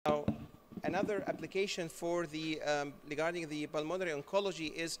another application for the regarding the pulmonary oncology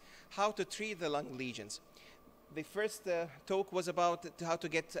is how to treat the lung lesions. The first talk was about how to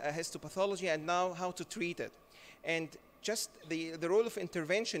get histopathology, and now how to treat it. And just the role of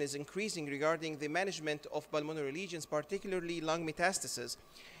intervention is increasing regarding the management of pulmonary lesions, particularly lung metastases.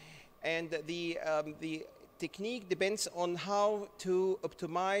 And the technique depends on how to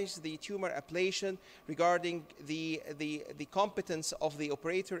optimize the tumor ablation regarding the competence of the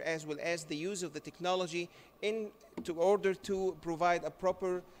operator, as well as the use of the technology in order to provide a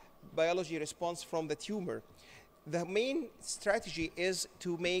proper biology response from the tumor. The main strategy is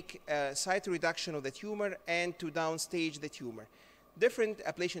to make cytoreduction of the tumor and to downstage the tumor. Different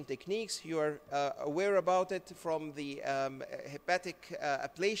ablation techniques, you are aware about it from the hepatic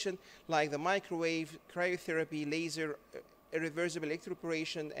ablation, like the microwave, cryotherapy, laser, irreversible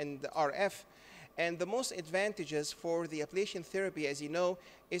electroporation, and RF. And the most advantages for the ablation therapy, as you know,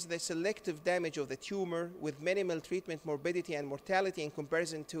 is the selective damage of the tumor with minimal treatment morbidity and mortality in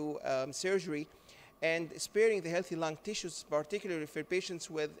comparison to surgery, and sparing the healthy lung tissues, particularly for patients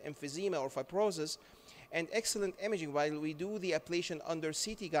with emphysema or fibrosis, and excellent imaging while we do the ablation under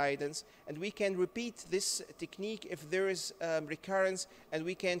CT guidance, and we can repeat this technique if there is recurrence, and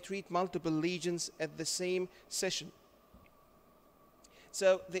we can treat multiple lesions at the same session.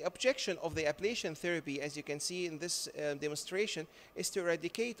 So the objection of the ablation therapy, as you can see in this demonstration, is to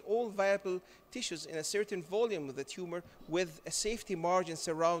eradicate all viable tissues in a certain volume of the tumor with a safety margin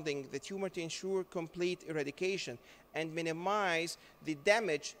surrounding the tumor to ensure complete eradication and minimize the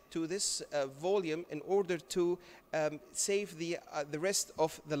damage to this volume in order to save the rest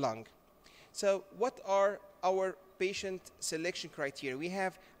of the lung. So what are our patient selection criteria? We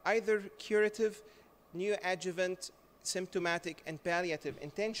have either curative, neoadjuvant, symptomatic, and palliative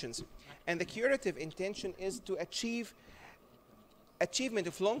intentions. And the curative intention is to achievement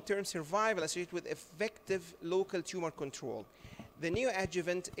of long-term survival associated with effective local tumor control. The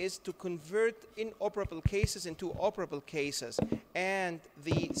neoadjuvant is to convert inoperable cases into operable cases, and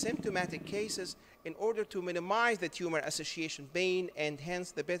the symptomatic cases in order to minimize the tumor association pain and hence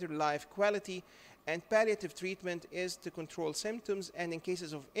the better life quality. And palliative treatment is to control symptoms and in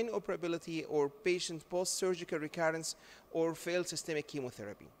cases of inoperability or patient post-surgical recurrence or failed systemic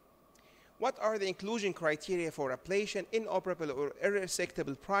chemotherapy. What are the inclusion criteria for ablation, inoperable or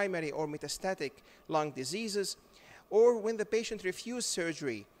irresectable primary or metastatic lung diseases, or when the patient refused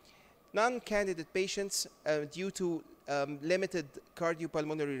surgery? Non-candidate patients due to limited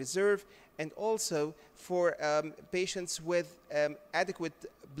cardiopulmonary reserve, and also for patients with adequate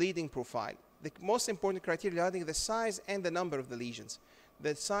bleeding profile. The most important criteria regarding the size and the number of the lesions.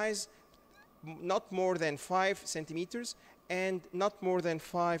 The size, not more than 5 centimeters and not more than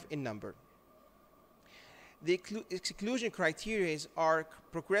 5 in number. The exclusion criteria are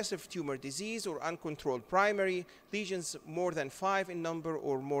progressive tumor disease or uncontrolled primary, lesions more than 5 in number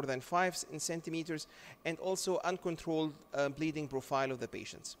or more than 5 in centimeters, and also uncontrolled bleeding profile of the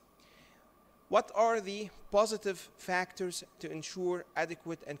patients. What are the positive factors to ensure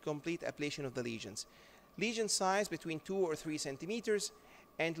adequate and complete ablation of the lesions? Lesion size between 2 or 3 centimeters,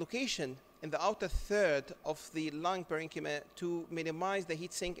 and location in the outer third of the lung parenchyma to minimize the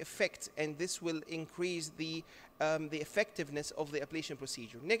heat sink effect, and this will increase the effectiveness of the ablation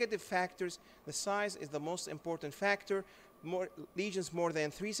procedure. Negative factors, the size is the most important factor. More lesions more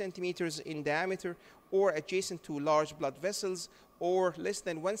than 3 centimeters in diameter or adjacent to large blood vessels, or less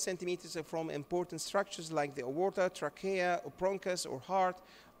than 1 centimeter from important structures like the aorta, trachea, or bronchus, or heart,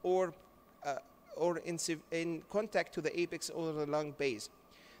 or in contact to the apex or the lung base.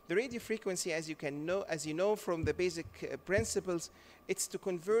 The radiofrequency, as you know from the basic principles, it's to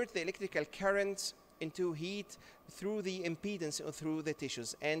convert the electrical currents into heat through the impedance or through the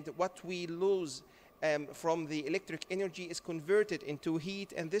tissues. And what we lose from the electric energy is converted into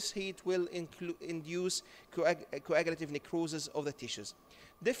heat, and this heat will induce coagulative necrosis of the tissues.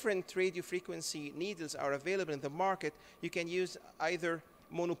 Different radiofrequency needles are available in the market. You can use either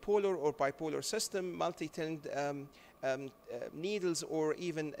monopolar or bipolar system, multi-tinned needles, or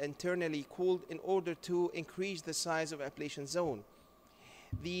even internally cooled in order to increase the size of ablation zone.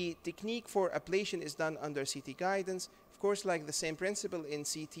 The technique for ablation is done under CT guidance. Of course, like the same principle in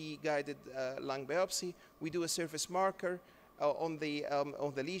CT guided lung biopsy, we do a surface marker on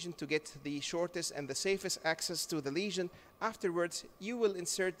the lesion to get the shortest and the safest access to the lesion. Afterwards, you will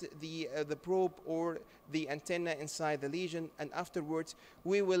insert the probe or the antenna inside the lesion, and afterwards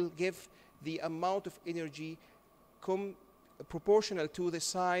we will give the amount of energy proportional to the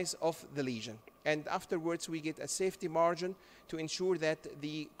size of the lesion. And afterwards we get a safety margin to ensure that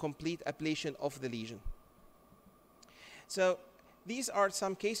the complete ablation of the lesion. So These are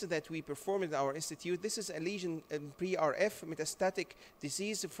some cases that we performed at our institute. This is a lesion pre-RF, metastatic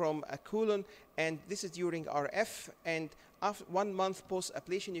disease from a colon, and this is during RF. And after 1 month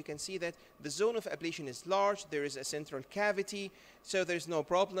post-ablation, you can see that the zone of ablation is large. There is a central cavity, so there's no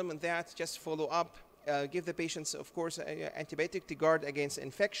problem in that. Just follow up. Give the patients, of course, antibiotic to guard against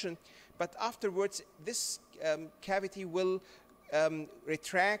infection. But afterwards, this cavity will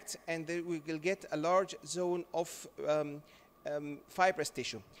retract, and we will get a large zone of fibrous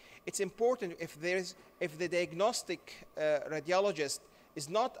tissue. It's important if the diagnostic radiologist is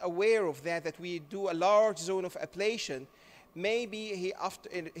not aware of that we do a large zone of ablation, maybe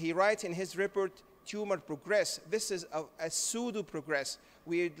he writes in his report tumor progress. This is a pseudo progress.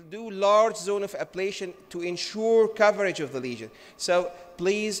 We do large zone of ablation to ensure coverage of the lesion. So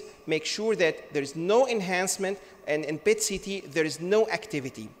please make sure that there is no enhancement, and in PET-CT there is no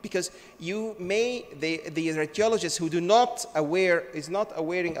activity, because the radiologist who is not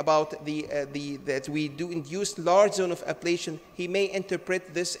aware about that we do induce large zone of ablation, he may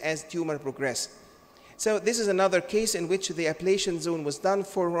interpret this as tumor progress. So this is another case in which the ablation zone was done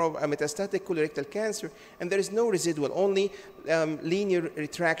for a metastatic colorectal cancer, and there is no residual, only linear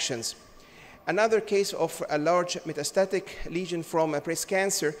retractions. Another case of a large metastatic lesion from a breast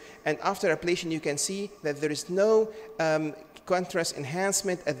cancer, and after ablation you can see that there is no contrast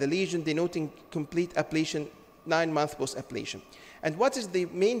enhancement at the lesion, denoting complete ablation 9 months post-ablation. And what is the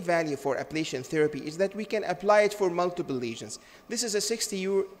main value for ablation therapy is that we can apply it for multiple lesions. This is a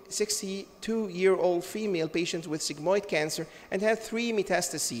 62-year-old female patient with sigmoid cancer and had 3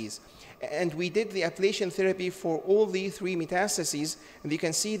 metastases. And we did the ablation therapy for all the 3 metastases, and you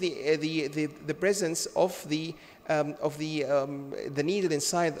can see the presence of the needle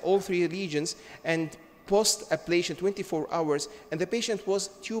inside all 3 lesions, and post-ablation 24 hours, and the patient was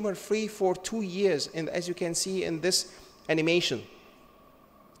tumor-free for 2 years, and as you can see in this animation.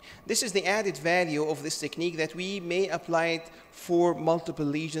 This is the added value of this technique, that we may apply it for multiple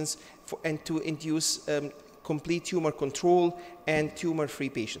lesions and to induce complete tumor control and tumor-free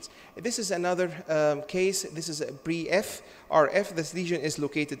patients. This is another case. This is a pre-RF. This lesion is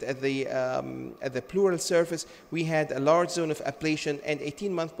located at the pleural surface. We had a large zone of ablation, and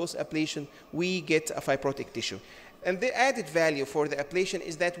 18 months post-ablation, we get a fibrotic tissue. And the added value for the ablation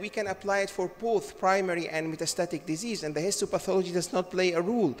is that we can apply it for both primary and metastatic disease, and the histopathology does not play a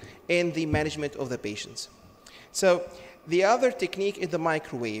role in the management of the patients. So the other technique is the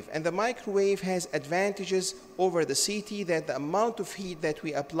microwave, and the microwave has advantages over the CT, that the amount of heat that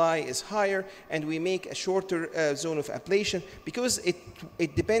we apply is higher, and we make a shorter zone of ablation, because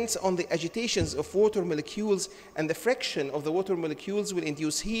it depends on the agitations of water molecules, and the friction of the water molecules will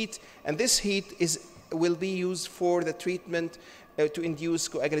induce heat, and this heat will be used for the treatment to induce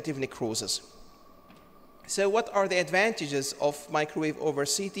coagulative necrosis. So what are the advantages of microwave over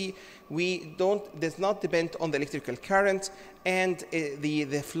CT? Does not depend on the electrical current, and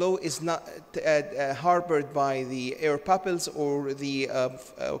the flow is not harbored by the air bubbles or the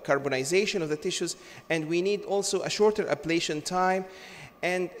carbonization of the tissues, and we need also a shorter ablation time.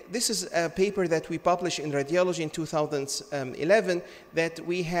 And this is a paper that we published in Radiology in 2011, that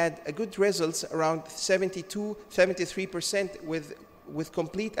we had good results, around 73% with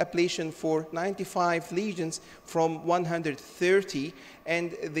complete ablation for 95 lesions from 130.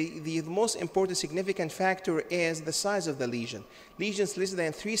 And the most important significant factor is the size of the lesion. Lesions less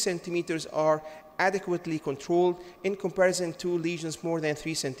than 3 centimeters are adequately controlled in comparison to lesions more than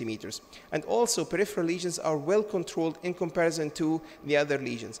 3 centimeters. And also peripheral lesions are well controlled in comparison to the other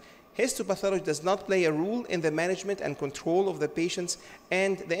lesions. Histopathology does not play a role in the management and control of the patients,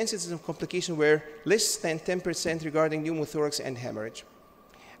 and the incidence of complications were less than 10% regarding pneumothorax and hemorrhage.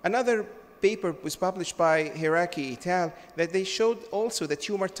 Another paper was published by Hiraki et al. That they showed also that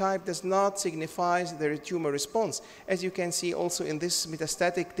tumor type does not signify the tumor response. As you can see also in this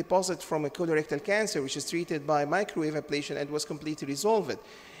metastatic deposit from a colorectal cancer, which is treated by microwave ablation and was completely resolved.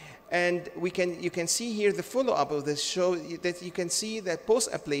 And you can see here the follow-up of this, show that you can see that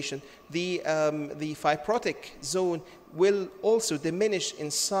post-ablation, the fibrotic zone will also diminish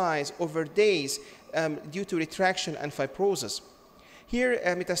in size over days due to retraction and fibrosis. Here,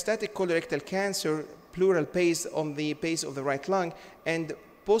 a metastatic colorectal cancer, pleural base on the base of the right lung, and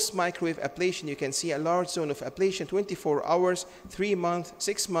post-microwave ablation, you can see a large zone of ablation, 24 hours, 3 months,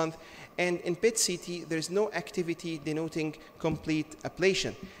 6 months, and in PET-CT, there is no activity denoting complete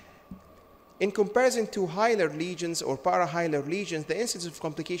ablation. In comparison to hilar lesions or parahilar lesions, the incidence of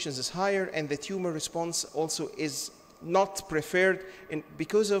complications is higher, and the tumor response also is not preferred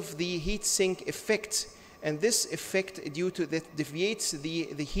because of the heat sink effect. And this effect, due to that, deviates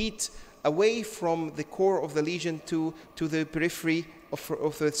the heat away from the core of the lesion to the periphery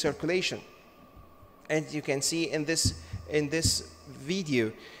of the circulation. And you can see in this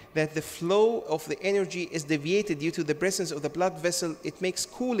video that the flow of the energy is deviated due to the presence of the blood vessel. It makes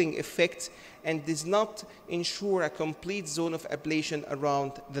cooling effect and does not ensure a complete zone of ablation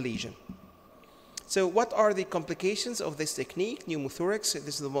around the lesion. So what are the complications of this technique? Pneumothorax,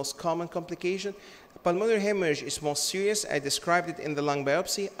 this is the most common complication. Pulmonary hemorrhage is most serious. I described it in the lung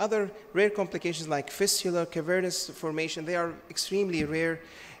biopsy. Other rare complications like fistula, cavernous formation, they are extremely rare.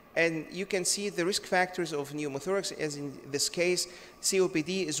 And you can see the risk factors of pneumothorax, as in this case,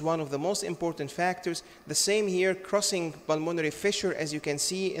 COPD is one of the most important factors. The same here, crossing pulmonary fissure, as you can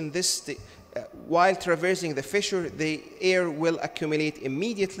see in this, while traversing the fissure, the air will accumulate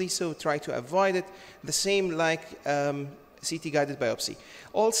immediately, so try to avoid it. The same like CT-guided biopsy.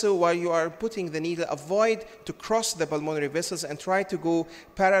 Also, while you are putting the needle, avoid to cross the pulmonary vessels and try to go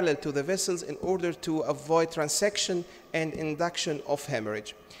parallel to the vessels in order to avoid transection and induction of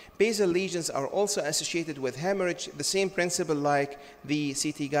hemorrhage. Basal lesions are also associated with hemorrhage, the same principle like the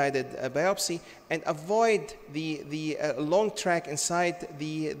CT-guided biopsy, and avoid the long track inside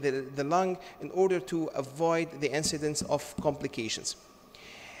the lung in order to avoid the incidence of complications.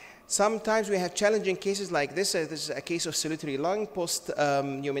 Sometimes we have challenging cases like this. This is a case of salutary lung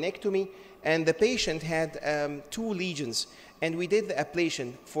post-pneumonectomy, and the patient had 2 lesions, and we did the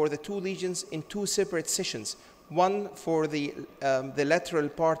ablation for the 2 lesions in 2 separate sessions. One for the lateral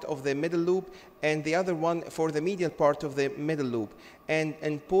part of the middle lobe, and the other one for the medial part of the middle lobe.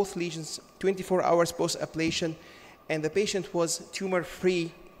 And both lesions, 24 hours post-ablation, and the patient was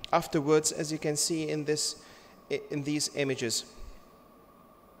tumor-free afterwards, as you can see in these images.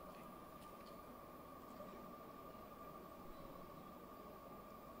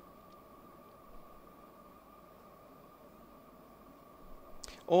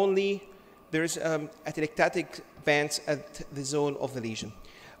 Only there is atelectatic bands at the zone of the lesion.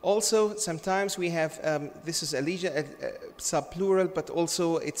 Also, sometimes we have, this is a lesion, subpleural, but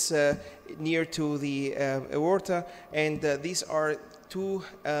also it's near to the aorta, and these are 2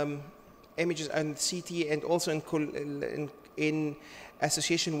 images on CT and also in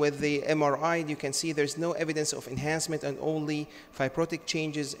association with the MRI. You can see there's no evidence of enhancement and only fibrotic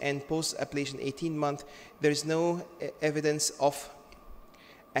changes, and post-ablation 18 months, there's no evidence of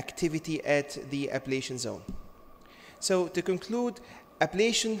activity at the ablation zone. So to conclude,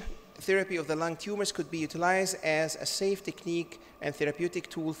 ablation therapy of the lung tumors could be utilized as a safe technique and therapeutic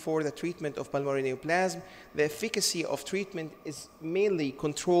tool for the treatment of pulmonary neoplasm. The efficacy of treatment is mainly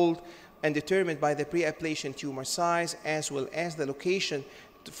controlled and determined by the pre-ablation tumor size as well as the location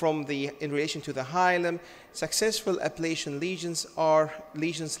in relation to the hilum. Successful ablation lesions are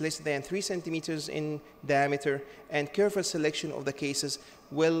lesions less than 3 centimeters in diameter, and careful selection of the cases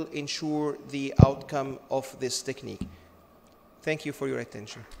will ensure the outcome of this technique. Thank you for your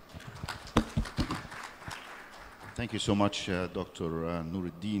attention. Thank you so much, Dr.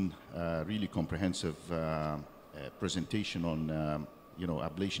 Noureddin. Really comprehensive presentation on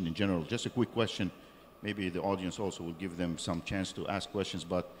ablation in general. Just a quick question. Maybe the audience also will give them some chance to ask questions,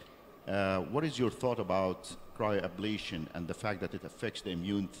 but what is your thought about cryoablation and the fact that it affects the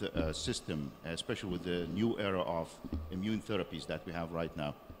immune system, especially with the new era of immune therapies that we have right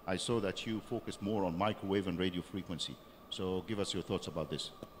now? I saw that you focus more on microwave and radiofrequency. So give us your thoughts about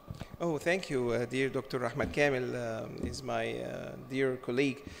this. Oh, thank you, dear Dr. Ahmed Kamel. Is my dear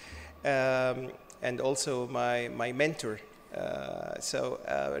colleague and also my mentor.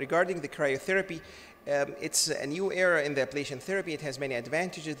 Regarding the cryotherapy, it's a new era in the ablation therapy. It has many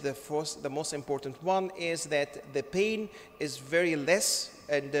advantages. The most important one is that the pain is very less,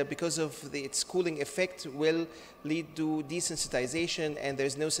 and because of its cooling effect will lead to desensitization and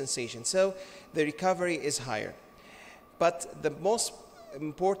there's no sensation. So the recovery is higher. But the most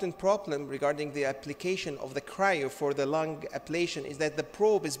important problem regarding the application of the cryo for the lung ablation is that the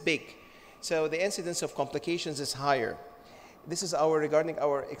probe is big. So the incidence of complications is higher. This is regarding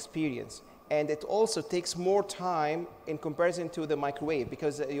our experience. And it also takes more time in comparison to the microwave,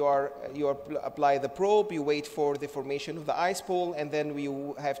 because you apply the probe, you wait for the formation of the ice pole, and then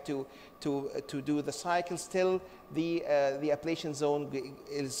you have to do the cycles till the ablation zone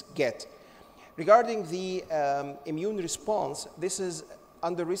is get. Regarding the immune response, this is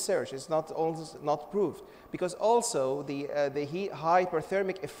under research. It's not proved, because also the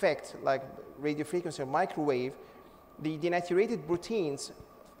hyperthermic effect, like radiofrequency or microwave, the denaturated proteins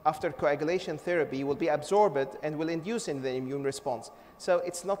after coagulation therapy will be absorbed and will induce in the immune response. So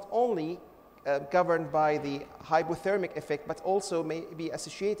it's not only governed by the hypothermic effect, but also may be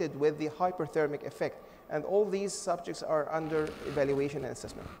associated with the hyperthermic effect. And all these subjects are under evaluation and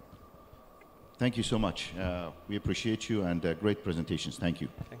assessment. Thank you so much. We appreciate you and great presentations. Thank you.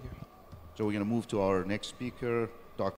 Thank you. So we're going to move to our next speaker.